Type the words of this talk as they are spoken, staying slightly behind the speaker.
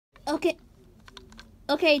Okay.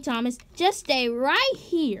 Okay, Thomas, just stay right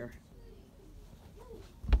here.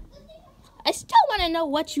 I still want to know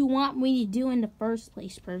what you want me to do in the first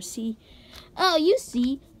place, Percy. Oh, you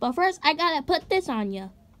see, but first I gotta put this on you.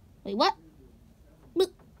 Wait, what?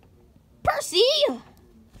 Percy!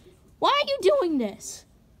 Why are you doing this?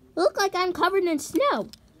 Look like I'm covered in snow.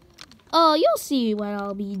 Oh, you'll see what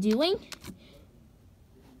I'll be doing.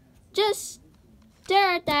 Just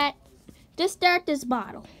stare at that. Just stare at this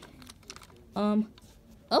bottle.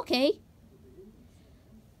 Okay.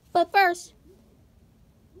 But first,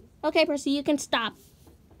 okay, Percy, you can stop.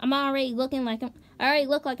 I already look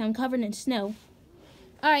like I'm covered in snow.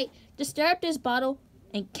 Alright, just stare at this bottle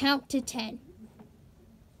and count to 10.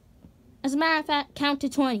 As a matter of fact, count to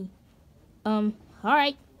 20.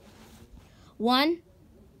 Alright. 1,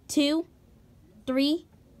 2, 3,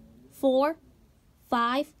 4,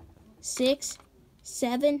 5, 6,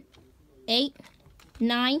 7, 8,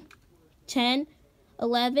 9, 10,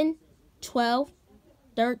 11, 12,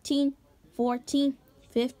 13, 14,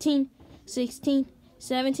 15, 16,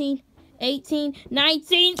 17, 18,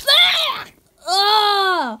 19. Ah!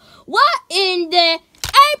 Oh! What in the